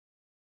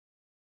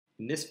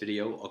In this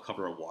video, I'll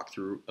cover a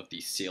walkthrough of the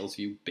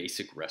SalesVu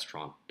Basic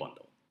Restaurant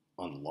Bundle.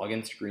 On the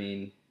login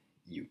screen,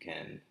 you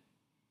can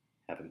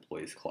have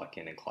employees clock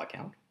in and clock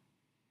out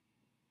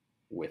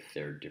with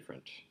their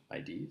different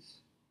IDs.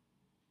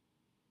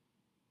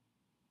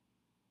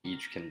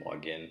 Each can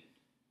log in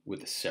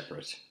with a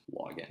separate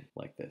login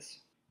like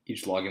this.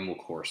 Each login will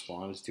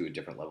correspond to a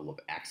different level of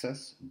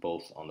access,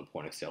 both on the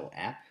point of sale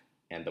app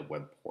and the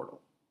web portal.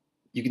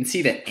 You can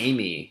see that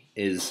Amy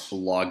is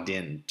logged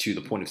in to the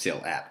point of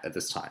sale app at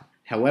this time.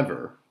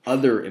 However,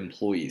 other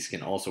employees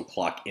can also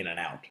clock in and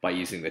out by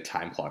using the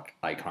time clock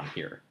icon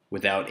here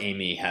without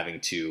Amy having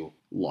to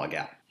log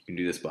out. You can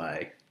do this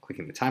by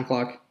clicking the time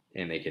clock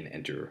and they can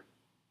enter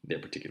their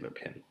particular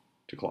PIN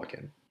to clock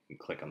in. You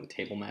can click on the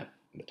table map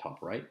in the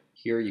top right.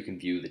 Here you can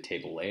view the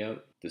table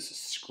layout. This is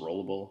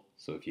scrollable,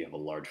 so if you have a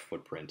large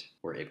footprint,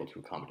 we're able to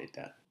accommodate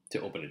that.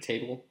 To open a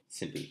table,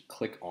 simply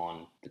click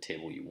on the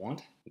table you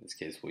want. In this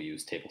case, we'll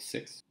use table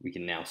 6. We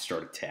can now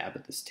start a tab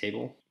at this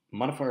table.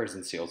 Modifiers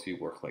in SalesVu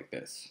work like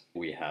this.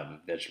 We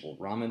have vegetable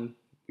ramen.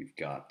 We've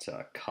got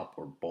a cup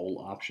or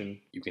bowl option.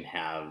 You can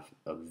have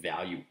a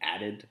value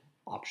added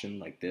option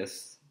like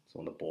this. So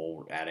on the bowl,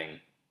 we're adding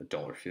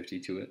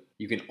 $1.50 to it.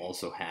 You can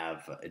also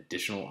have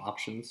additional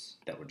options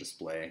that would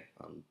display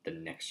on the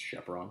next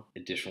chevron.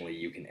 Additionally,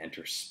 you can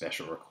enter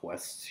special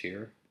requests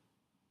here.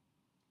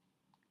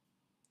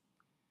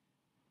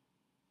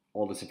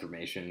 All this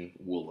information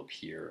will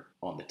appear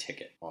on the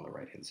ticket on the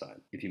right hand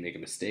side. If you make a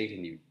mistake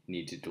and you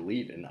need to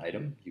delete an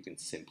item, you can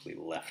simply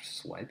left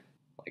swipe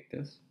like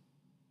this.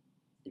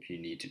 If you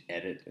need to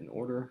edit an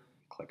order,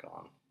 click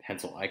on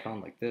pencil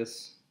icon like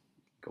this,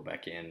 go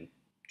back in,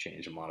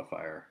 change a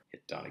modifier,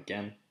 hit done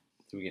again.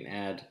 So we can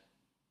add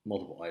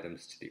multiple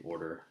items to the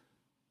order.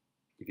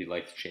 If you'd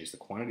like to change the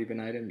quantity of an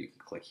item, you can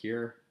click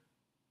here.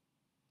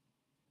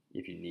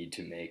 If you need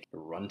to make a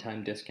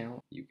runtime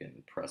discount, you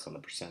can press on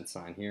the %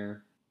 sign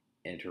here,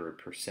 enter a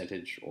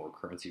percentage or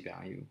currency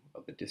value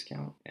of the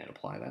discount and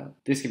apply that.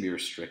 This can be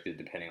restricted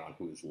depending on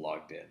who is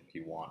logged in. If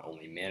you want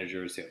only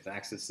managers to have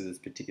access to this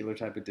particular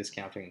type of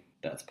discounting,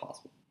 that's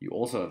possible. You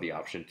also have the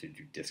option to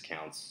do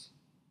discounts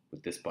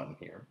with this button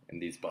here,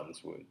 and these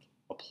buttons would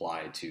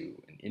apply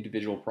to an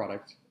individual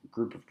product, a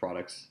group of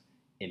products,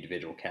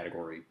 individual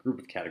category, group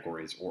of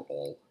categories, or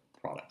all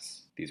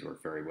products. These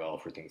work very well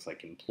for things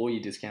like employee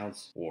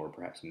discounts or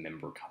perhaps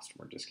member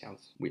customer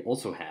discounts. We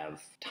also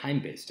have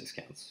time-based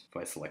discounts. If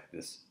I select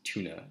this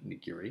tuna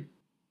nigiri,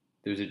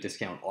 there's a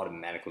discount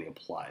automatically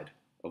applied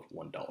of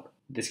 $1.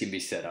 This can be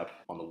set up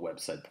on the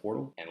website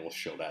portal, and we'll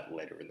show that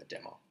later in the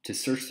demo. To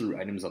search through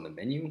items on the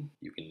menu,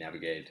 you can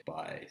navigate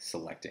by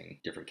selecting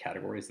different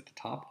categories at the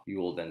top. You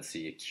will then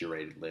see a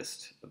curated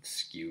list of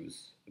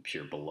SKUs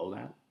appear below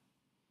that.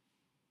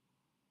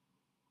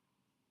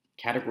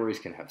 Categories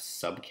can have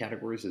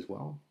subcategories as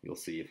well. You'll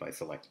see if I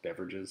select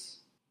beverages,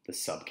 the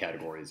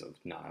subcategories of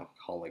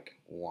non-alcoholic,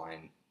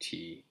 wine,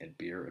 tea, and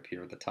beer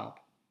appear at the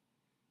top.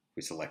 If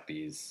we select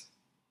these,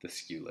 the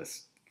SKU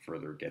list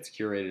further gets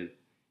curated,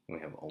 and we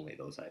have only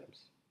those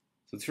items.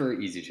 So it's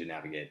very easy to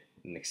navigate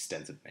an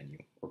extensive menu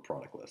or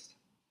product list.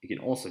 You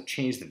can also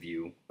change the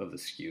view of the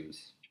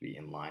SKUs to be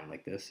in line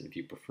like this if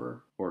you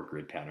prefer, or a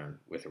grid pattern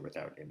with or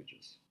without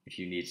images. If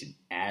you need to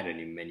add a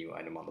new menu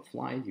item on the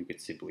fly, you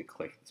could simply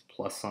click this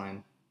plus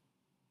sign,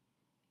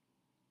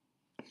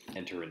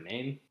 enter a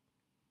name,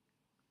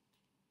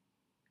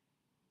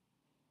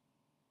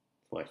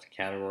 select a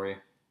category,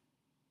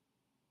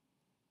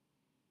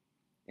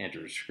 enter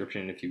a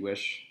description if you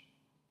wish,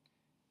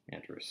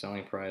 enter a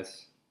selling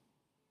price,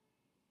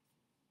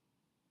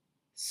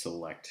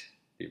 select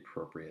the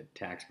appropriate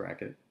tax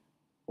bracket,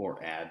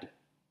 or add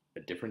a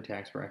different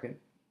tax bracket.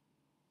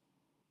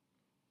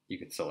 You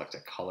can select a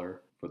color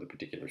for the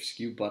particular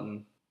SKU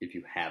button. If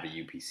you have a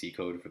UPC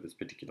code for this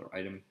particular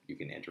item, you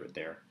can enter it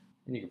there,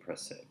 and you can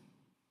press save.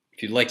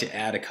 If you'd like to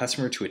add a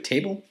customer to a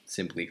table,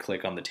 simply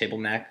click on the table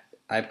map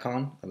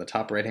icon on the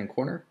top right-hand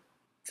corner,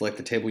 select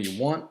the table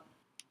you want,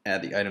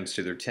 add the items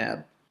to their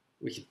tab.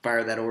 We can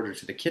fire that order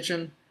to the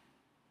kitchen,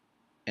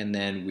 and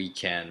then we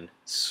can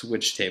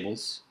switch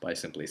tables by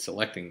simply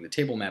selecting the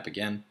table map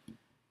again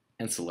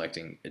and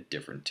selecting a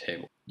different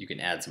table. You can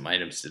add some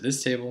items to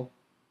this table,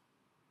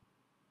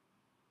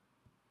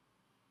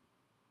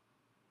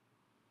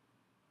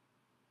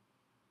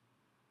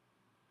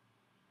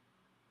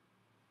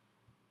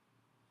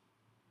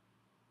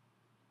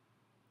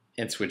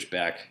 and switch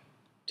back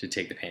to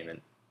take the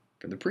payment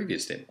from the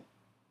previous table.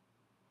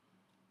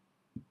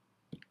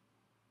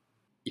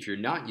 If you're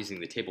not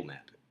using the table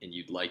map and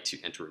you'd like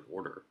to enter an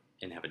order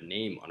and have a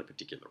name on a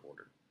particular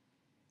order,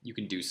 you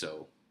can do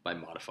so by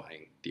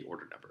modifying the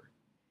order number.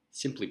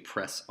 Simply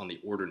press on the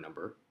order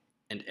number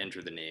and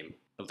enter the name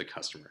of the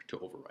customer to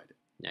override it.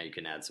 Now you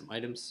can add some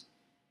items,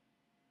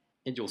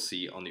 and you'll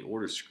see on the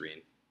order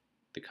screen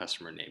the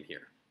customer name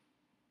here.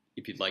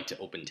 If you'd like to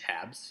open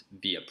tabs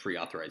via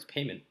pre-authorized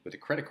payment with a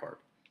credit card,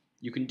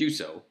 you can do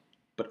so,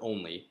 but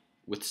only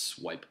with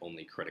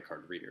swipe-only credit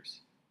card readers.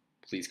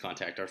 Please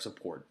contact our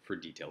support for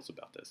details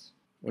about this.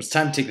 When it's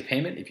time to take the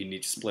payment, if you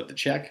need to split the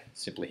check,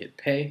 simply hit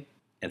pay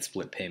and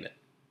split payment.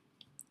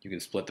 You can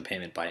split the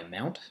payment by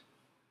amount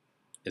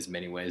as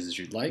many ways as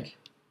you'd like,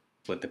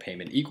 split the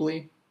payment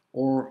equally,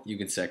 or you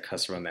can set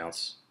custom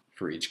amounts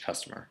for each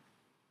customer.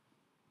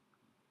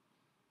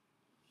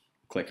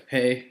 Click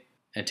Pay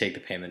and take the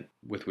payment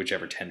with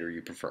whichever tender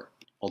you prefer.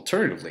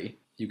 Alternatively,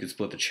 you can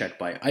split the check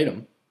by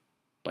item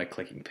by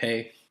clicking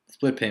Pay,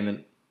 Split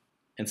Payment,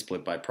 and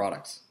Split by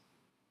Products.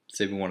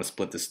 Say we want to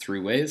split this 3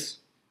 ways.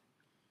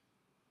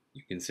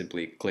 You can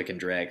simply click and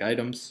drag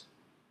items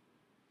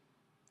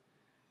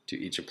to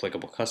each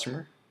applicable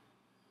customer.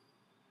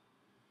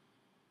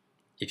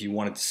 If you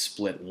wanted to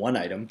split one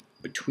item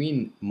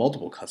between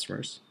multiple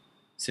customers,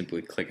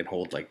 simply click and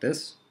hold like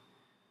this.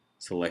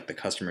 Select the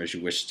customers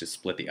you wish to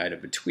split the item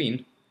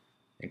between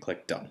and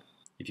click Done.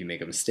 If you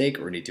make a mistake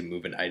or need to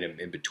move an item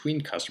in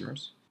between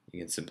customers, you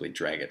can simply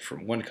drag it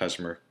from one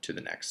customer to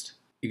the next.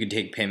 You can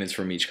take payments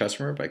from each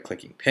customer by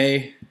clicking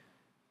Pay,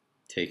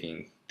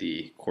 taking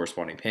the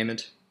corresponding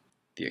payment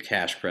via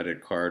cash,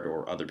 credit card,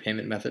 or other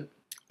payment method,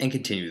 and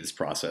continue this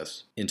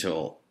process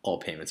until all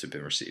payments have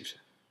been received.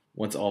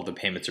 Once all of the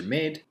payments are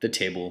made, the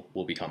table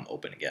will become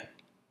open again.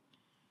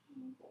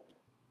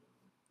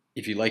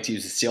 If you'd like to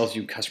use the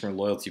SalesVu customer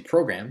loyalty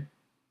program,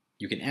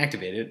 you can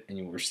activate it and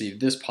you'll receive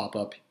this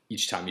pop-up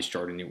each time you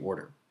start a new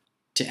order.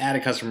 To add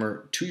a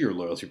customer to your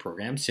loyalty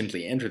program,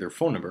 simply enter their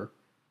phone number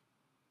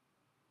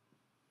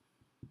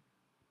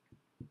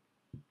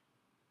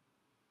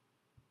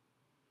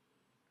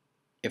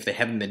If they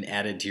haven't been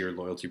added to your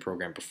loyalty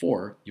program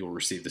before, you'll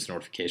receive this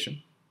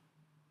notification.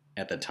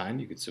 At that time,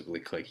 you can simply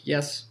click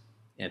Yes,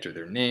 enter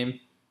their name,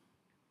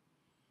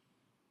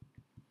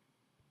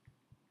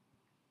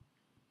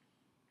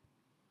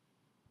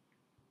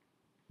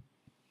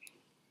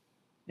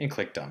 and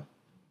click Done.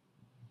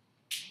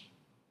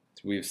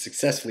 So we've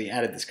successfully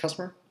added this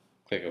customer.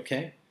 Click OK.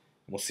 And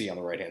we'll see on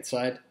the right-hand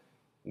side,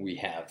 we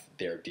have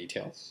their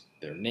details,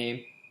 their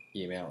name,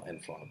 email,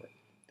 and phone number.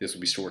 This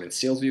will be stored in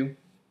SalesVu,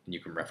 and you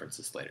can reference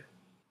this later.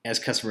 As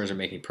customers are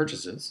making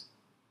purchases,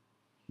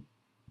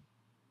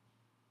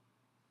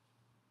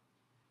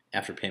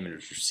 after payment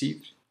is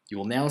received, you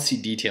will now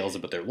see details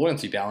about their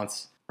loyalty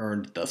balance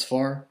earned thus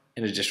far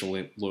and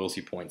additional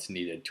loyalty points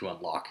needed to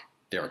unlock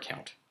their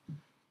account.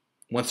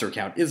 Once their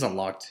account is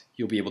unlocked,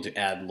 you'll be able to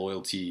add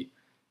loyalty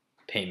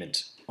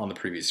payment on the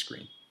previous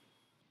screen.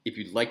 If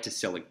you'd like to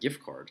sell a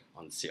gift card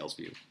on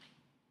SalesVu,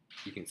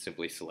 you can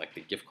simply select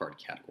the gift card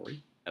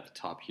category at the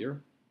top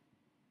here.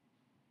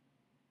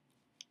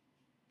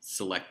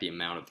 Select the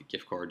amount of the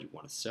gift card you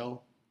want to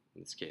sell.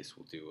 In this case,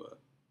 we'll do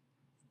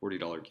a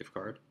 $40 gift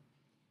card.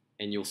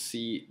 And you'll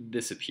see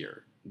this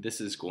appear. This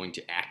is going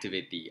to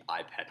activate the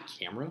iPad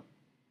camera.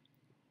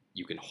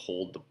 You can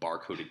hold the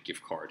barcoded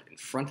gift card in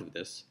front of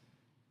this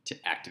to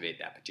activate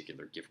that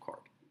particular gift card.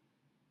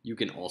 You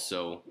can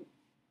also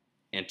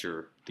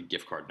enter the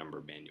gift card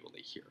number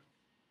manually here.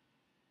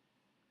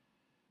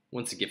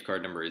 Once the gift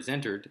card number is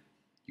entered,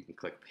 you can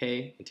click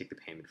Pay and take the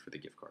payment for the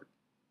gift card.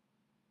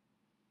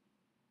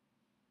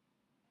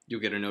 You'll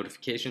get a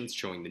notification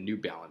showing the new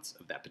balance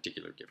of that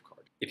particular gift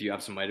card. If you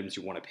have some items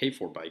you want to pay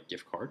for by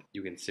gift card,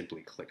 you can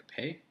simply click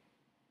Pay.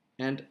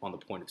 And on the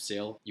point of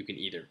sale, you can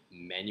either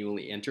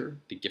manually enter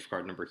the gift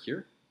card number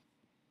here,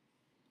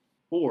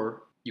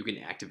 or you can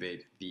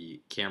activate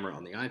the camera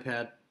on the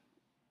iPad,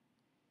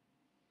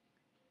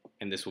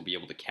 and this will be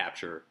able to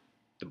capture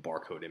the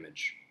barcode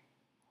image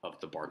of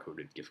the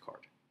barcoded gift card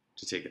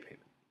to take the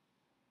payment.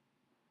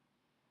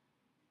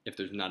 If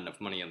there's not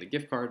enough money on the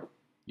gift card,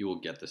 you will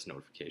get this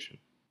notification.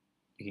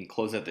 You can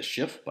close out the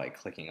shift by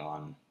clicking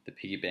on the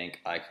piggy bank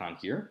icon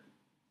here.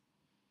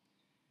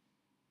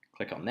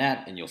 Click on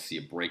that and you'll see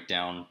a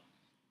breakdown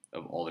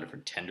of all the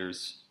different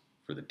tenders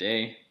for the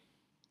day.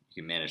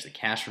 You can manage the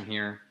cash from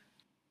here.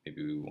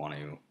 Maybe we want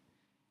to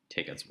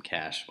take out some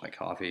cash, buy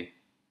coffee.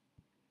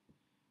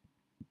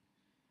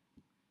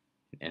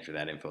 Enter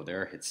that info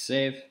there, hit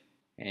save,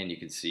 and you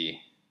can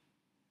see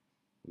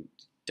we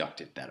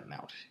deducted that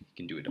amount. You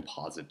can do a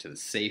deposit to the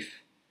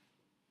safe.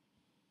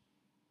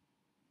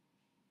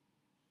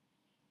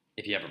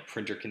 If you have a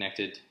printer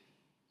connected,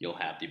 you'll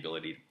have the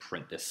ability to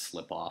print this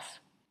slip off,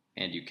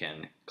 and you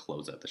can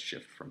close out the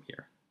shift from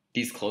here.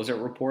 These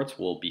closeout reports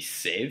will be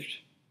saved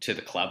to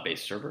the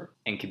cloud-based server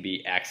and can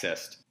be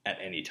accessed at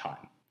any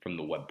time from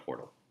the web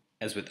portal.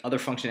 As with other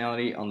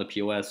functionality on the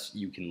POS,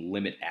 you can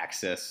limit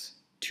access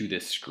to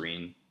this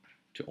screen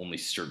to only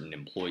certain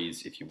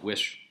employees if you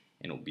wish,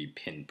 and it will be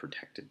PIN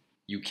protected.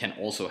 You can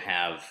also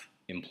have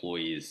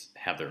employees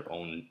have their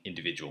own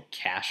individual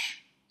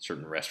cache.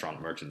 Certain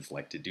restaurant merchants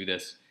like to do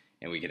this,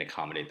 and we can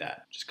accommodate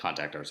that. Just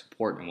contact our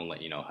support and we'll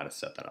let you know how to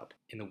set that up.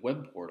 In the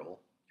web portal,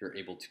 you're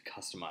able to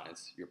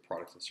customize your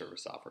products and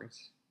service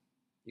offerings.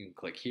 You can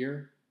click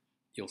here.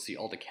 You'll see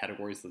all the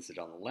categories listed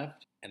on the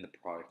left and the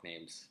product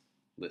names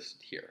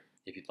listed here.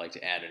 If you'd like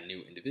to add a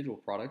new individual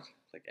product,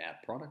 click Add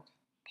Product,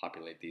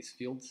 populate these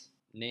fields,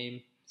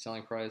 name,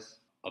 selling price,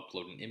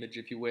 upload an image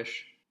if you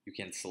wish. You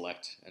can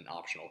select an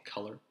optional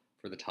color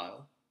for the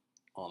tile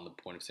on the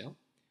point of sale.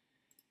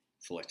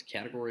 Select a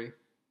category,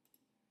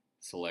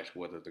 select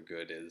whether the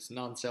good is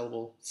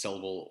non-sellable,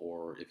 sellable,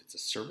 or if it's a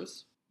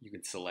service. You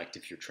can select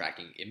if you're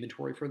tracking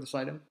inventory for this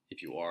item.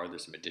 If you are,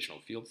 there's some additional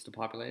fields to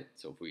populate.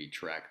 So if we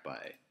track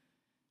by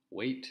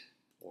weight,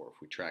 or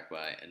if we track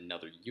by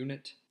another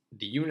unit,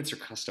 the units are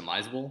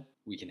customizable.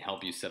 We can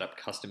help you set up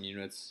custom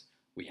units.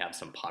 We have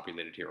some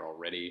populated here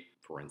already.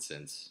 For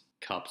instance,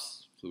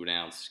 cups, fluid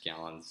ounce,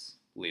 gallons,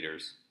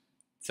 liters,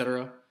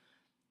 etc.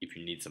 If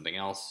you need something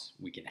else,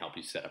 we can help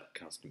you set up a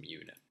custom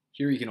unit.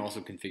 Here you can also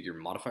configure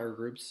modifier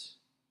groups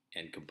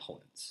and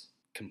components.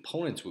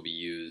 Components will be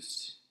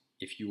used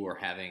if you are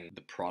having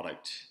the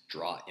product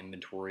draw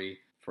inventory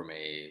from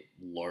a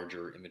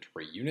larger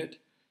inventory unit.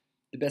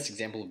 The best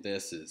example of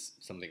this is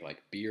something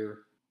like beer.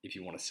 If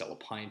you want to sell a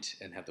pint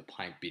and have the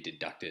pint be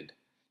deducted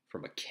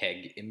from a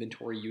keg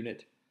inventory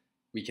unit,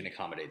 we can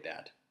accommodate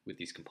that with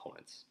these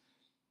components.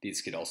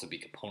 These could also be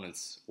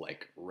components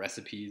like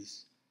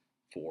recipes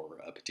for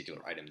a particular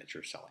item that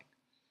you're selling.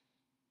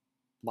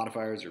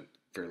 Modifiers are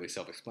fairly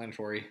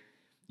self-explanatory.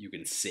 You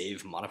can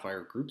save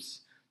modifier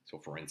groups. So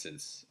for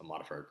instance, a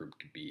modifier group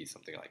could be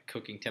something like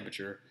cooking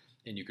temperature,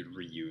 and you could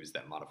reuse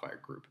that modifier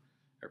group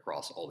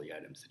across all the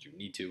items that you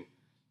need to.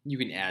 You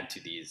can add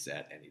to these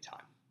at any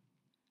time.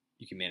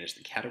 You can manage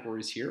the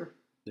categories here.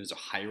 There's a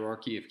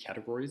hierarchy of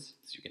categories,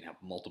 so you can have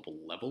multiple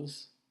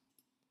levels.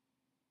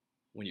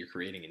 When you're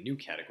creating a new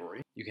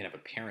category, you can have a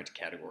parent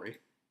category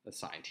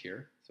assigned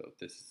here. So if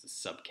this is a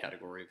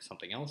subcategory of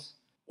something else,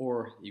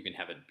 or you can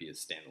have it be a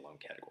standalone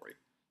category.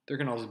 There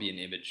can also be an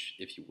image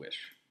if you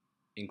wish.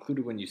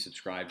 Included when you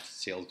subscribe to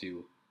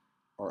SalesVu,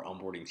 our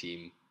onboarding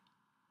team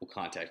will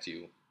contact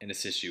you and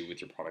assist you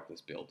with your product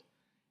list build.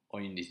 All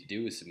you need to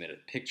do is submit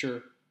a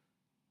picture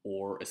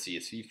or a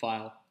CSV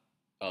file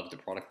of the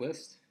product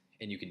list,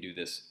 and you can do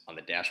this on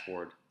the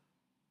dashboard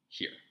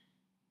here.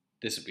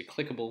 This will be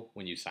clickable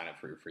when you sign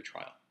up for your free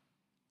trial.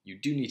 You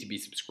do need to be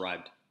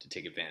subscribed to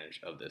take advantage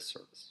of this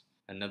service.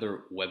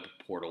 Another web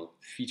portal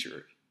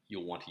feature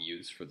you'll want to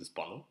use for this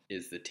bundle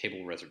is the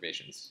table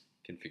reservations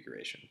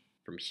configuration.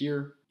 From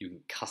here, you can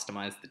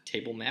customize the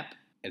table map.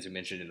 As we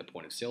mentioned in the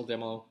point of sale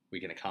demo, we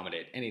can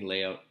accommodate any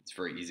layout. It's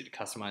very easy to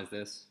customize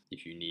this.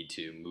 If you need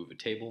to move a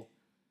table,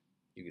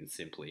 you can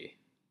simply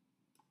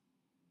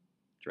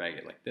drag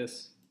it like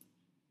this,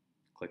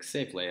 click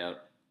Save Layout,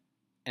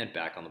 and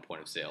back on the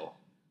point of sale,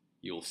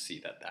 you'll see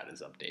that that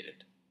is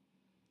updated.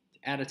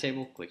 To add a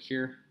table, click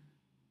here.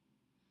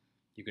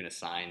 You can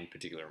assign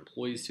particular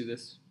employees to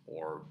this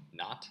or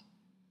not.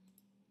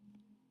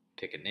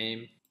 Pick a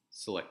name,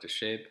 select a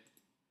shape,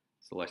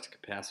 select a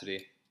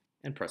capacity,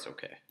 and press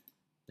OK.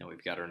 Now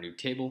we've got our new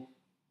table.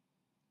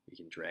 We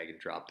can drag and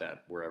drop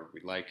that wherever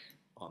we like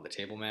on the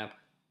table map.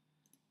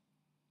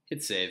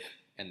 Hit save,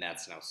 and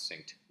that's now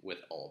synced with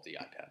all of the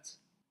iPads.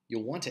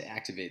 You'll want to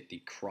activate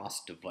the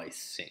cross-device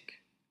sync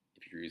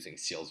if you're using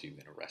SalesVu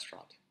in a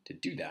restaurant. To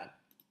do that,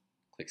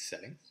 click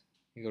Settings,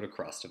 and go to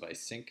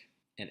Cross-Device Sync,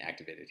 and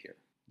activate it here.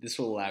 This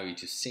will allow you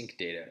to sync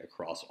data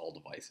across all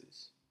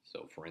devices.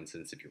 So for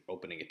instance, if you're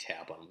opening a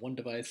tab on one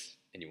device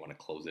and you want to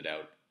close it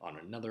out on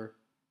another,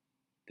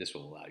 this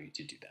will allow you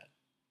to do that.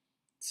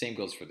 Same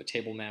goes for the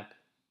table map.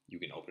 You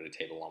can open a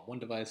table on one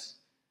device,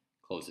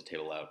 close the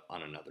table out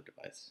on another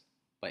device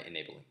by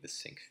enabling the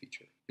sync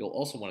feature. You'll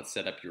also want to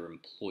set up your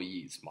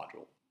employees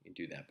module. You can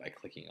do that by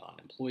clicking on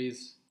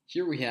employees.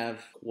 Here we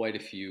have quite a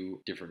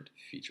few different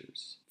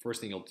features. First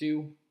thing you'll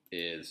do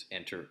is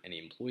enter any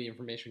employee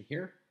information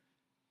here.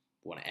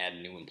 If you want to add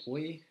a new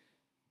employee,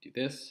 do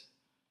this,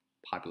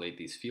 populate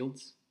these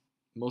fields.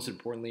 Most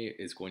importantly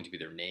is going to be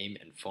their name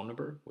and phone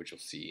number, which you'll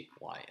see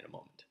why in a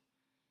moment.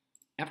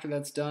 After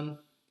that's done,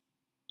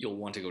 you'll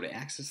want to go to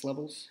access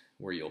levels,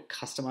 where you'll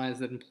customize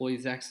that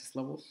employee's access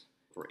levels.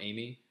 For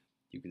Amy,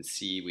 you can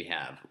see we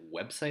have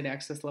website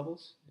access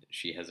levels.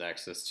 She has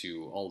access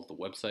to all of the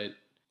website.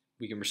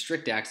 We can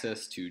restrict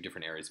access to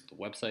different areas of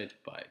the website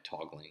by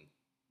toggling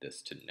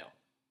this to no.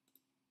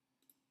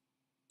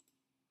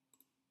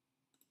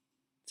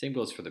 Same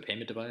goes for the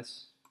payment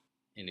device.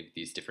 Any of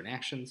these different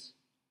actions,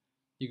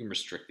 you can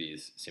restrict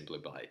these simply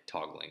by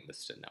toggling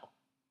this to no.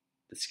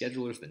 The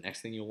scheduler is the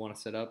next thing you'll want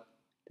to set up.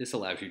 This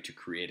allows you to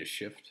create a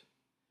shift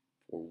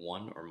for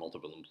one or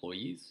multiple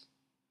employees.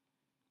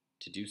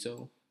 To do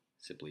so,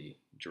 simply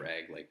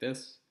drag like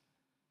this.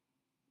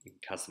 You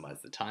can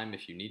customize the time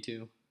if you need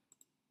to.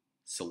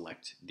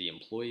 Select the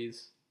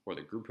employees or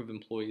the group of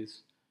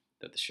employees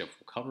that the shift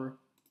will cover.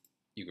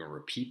 You can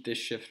repeat this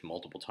shift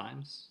multiple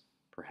times.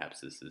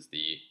 Perhaps this is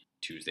the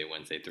Tuesday,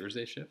 Wednesday,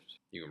 Thursday shift.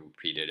 You can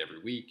repeat it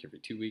every week, every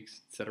 2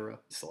 weeks, etc.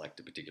 Select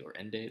a particular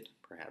end date.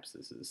 Perhaps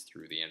this is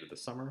through the end of the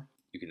summer.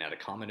 You can add a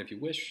comment if you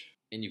wish,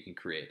 and you can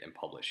create and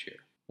publish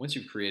here. Once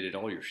you've created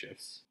all your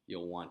shifts,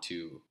 you'll want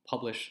to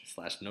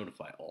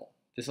publish/notify all.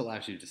 This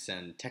allows you to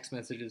send text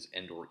messages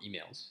and or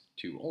emails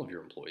to all of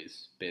your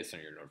employees based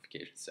on your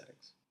notification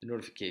settings. The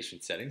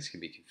notification settings can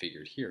be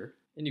configured here,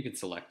 and you can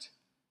select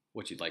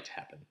what you'd like to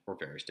happen for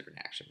various different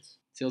actions.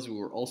 SalesVu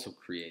will also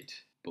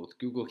create both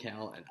Google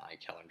Cal and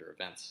iCalendar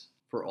events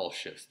for all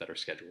shifts that are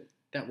scheduled.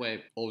 That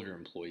way, all of your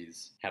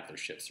employees have their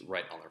shifts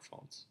right on their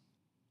phones.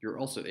 You're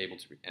also able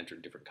to enter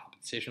different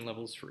compensation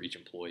levels for each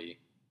employee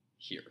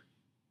here.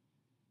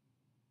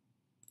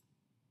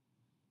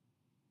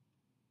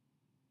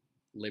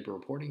 Labor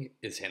reporting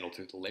is handled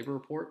through the labor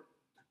report.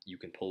 You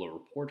can pull a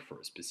report for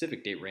a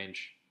specific date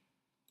range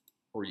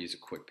or use a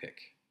quick pick.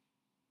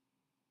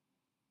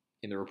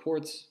 In the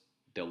reports,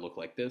 they'll look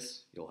like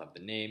this. You'll have the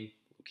name,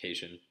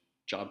 location,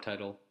 job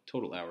title,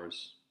 total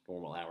hours,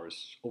 normal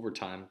hours,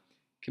 overtime,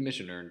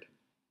 commission earned,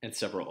 and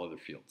several other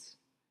fields.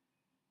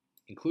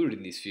 Included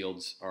in these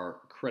fields are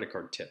credit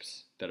card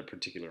tips that a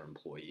particular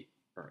employee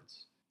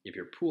earns. If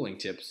you're pooling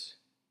tips,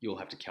 you'll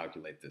have to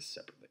calculate this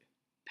separately.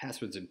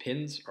 Passwords and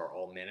PINs are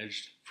all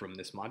managed from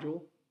this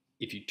module.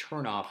 If you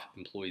turn off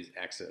employees'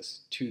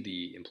 access to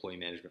the employee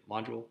management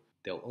module,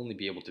 they'll only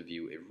be able to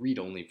view a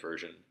read-only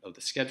version of the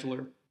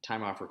scheduler,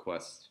 time off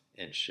requests,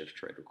 and shift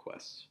trade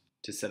requests.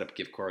 To set up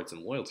gift cards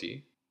and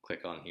loyalty,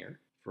 click on here.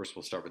 First,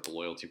 we'll start with the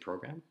loyalty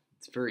program.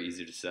 It's very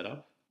easy to set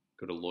up.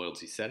 Go to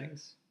loyalty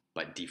settings.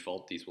 By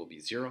default, these will be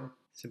 0.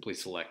 Simply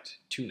select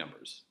two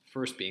numbers.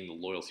 First being the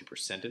loyalty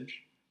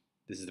percentage.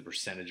 This is the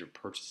percentage of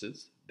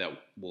purchases that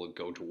will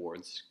go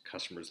towards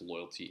customers'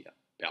 loyalty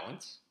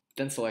balance.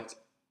 Then select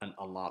an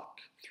unlock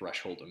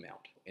threshold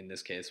amount. In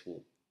this case,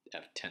 we'll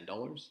have $10.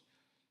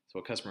 So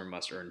a customer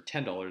must earn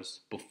 $10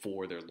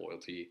 before their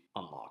loyalty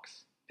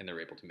unlocks and they're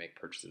able to make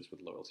purchases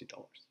with loyalty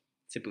dollars.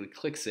 Simply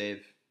click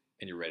save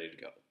and you're ready to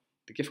go.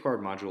 The gift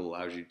card module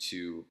allows you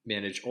to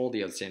manage all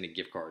the outstanding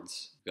gift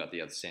cards. You've got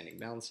the outstanding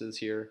balances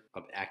here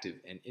of active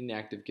and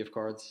inactive gift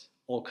cards,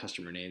 all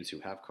customer names who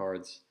have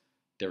cards,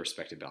 their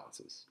respective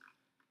balances.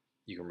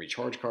 You can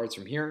recharge cards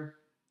from here,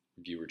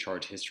 view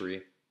recharge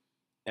history,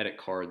 edit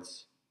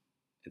cards,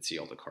 and see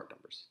all the card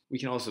numbers. We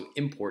can also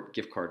import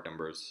gift card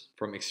numbers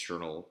from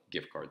external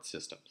gift card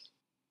systems.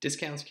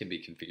 Discounts can be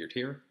configured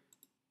here.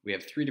 We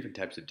have 3 different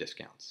types of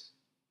discounts: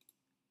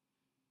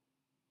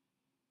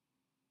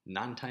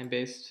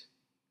 non-time-based,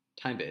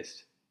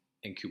 time-based,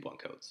 and coupon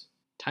codes.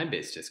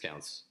 Time-based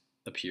discounts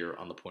appear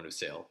on the point of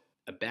sale.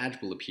 A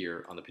badge will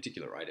appear on the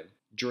particular item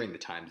during the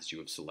times you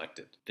have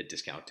selected the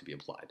discount to be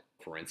applied.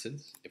 For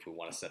instance, if we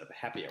want to set up a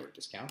happy hour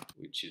discount,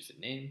 we choose a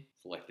name,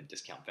 select the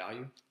discount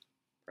value.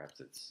 Perhaps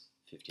it's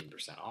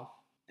 15% off,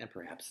 and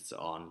perhaps it's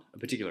on a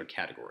particular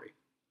category.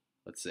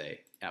 Let's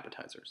say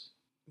appetizers.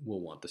 We'll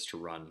want this to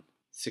run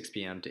 6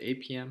 p.m. to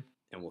 8 p.m.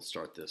 and we'll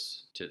start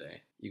this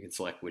today. You can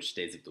select which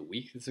days of the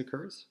week this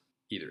occurs,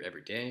 either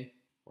every day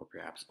or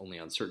perhaps only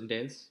on certain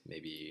days,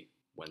 maybe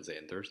Wednesday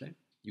and Thursday.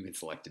 You can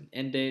select an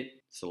end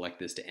date, select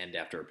this to end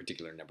after a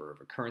particular number of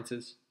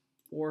occurrences,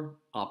 or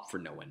opt for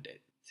no end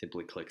date.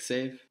 Simply click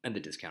save and the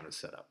discount is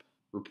set up.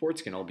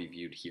 Reports can all be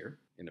viewed here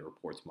in the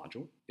reports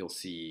module. You'll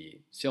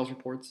see sales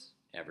reports,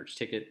 average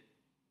ticket,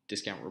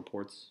 discount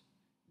reports,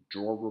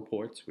 drawer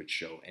reports, which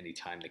show any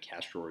time the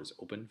cash drawer is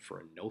open for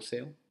a no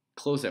sale,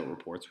 closeout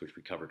reports, which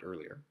we covered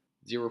earlier,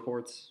 zero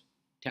reports,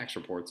 tax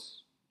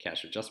reports,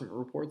 cash adjustment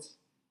reports,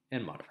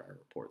 and modifier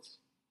reports.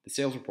 The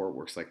sales report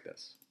works like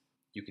this.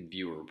 You can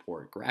view a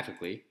report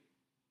graphically,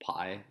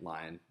 pie,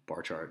 line,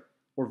 bar chart,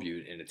 or view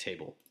it in a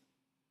table.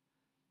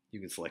 You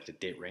can select a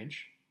date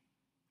range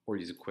or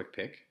use a quick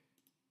pick.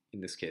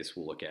 In this case,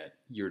 we'll look at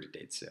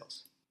year-to-date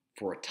sales.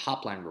 For a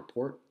top-line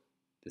report,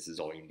 this is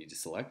all you need to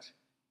select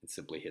and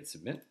simply hit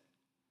submit.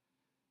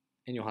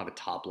 And you'll have a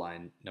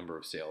top-line number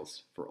of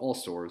sales for all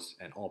stores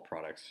and all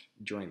products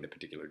during the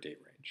particular date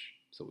range.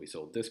 So we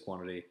sold this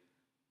quantity,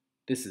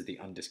 this is the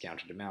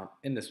undiscounted amount,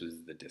 and this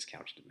was the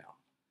discounted amount.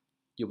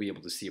 You'll be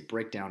able to see a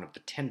breakdown of the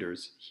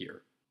tenders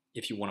here.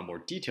 If you want a more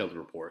detailed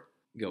report,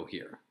 go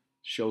here.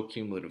 Show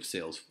cumulative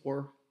sales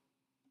for.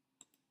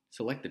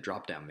 Select the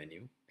drop-down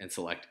menu and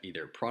select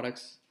either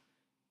products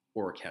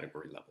or a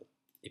category level.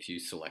 If you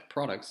select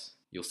products,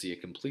 you'll see a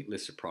complete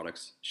list of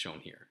products shown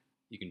here.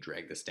 You can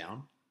drag this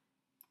down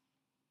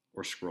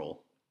or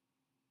scroll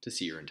to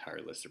see your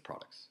entire list of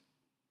products.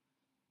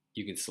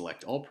 You can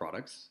select all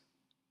products,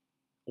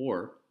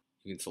 or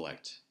you can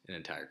select an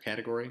entire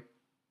category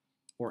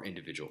or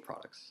individual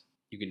products.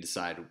 You can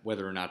decide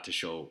whether or not to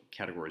show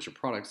categories or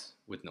products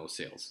with no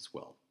sales as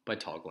well by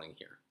toggling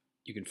here.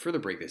 You can further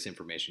break this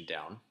information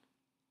down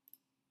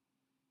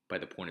by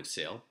the point of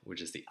sale,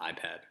 which is the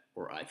iPad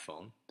or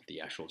iPhone that the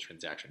actual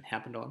transaction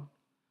happened on.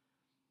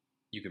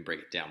 You can break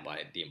it down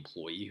by the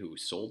employee who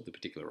sold the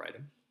particular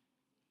item.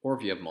 Or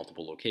if you have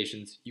multiple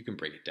locations, you can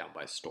break it down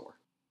by store.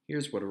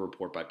 Here's what a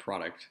report by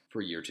product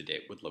for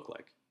year-to-date would look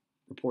like.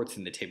 Reports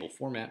in the table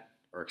format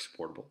are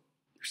exportable.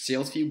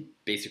 Your SalesVu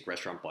Basic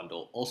Restaurant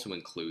Bundle also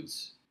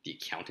includes the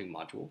accounting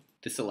module.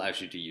 This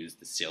allows you to use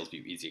the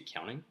SalesVu Easy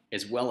Accounting,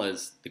 as well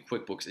as the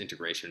QuickBooks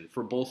integration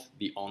for both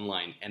the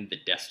online and the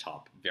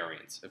desktop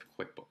variants of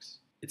QuickBooks.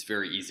 It's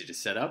very easy to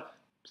set up.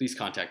 Please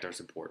contact our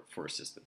support for assistance.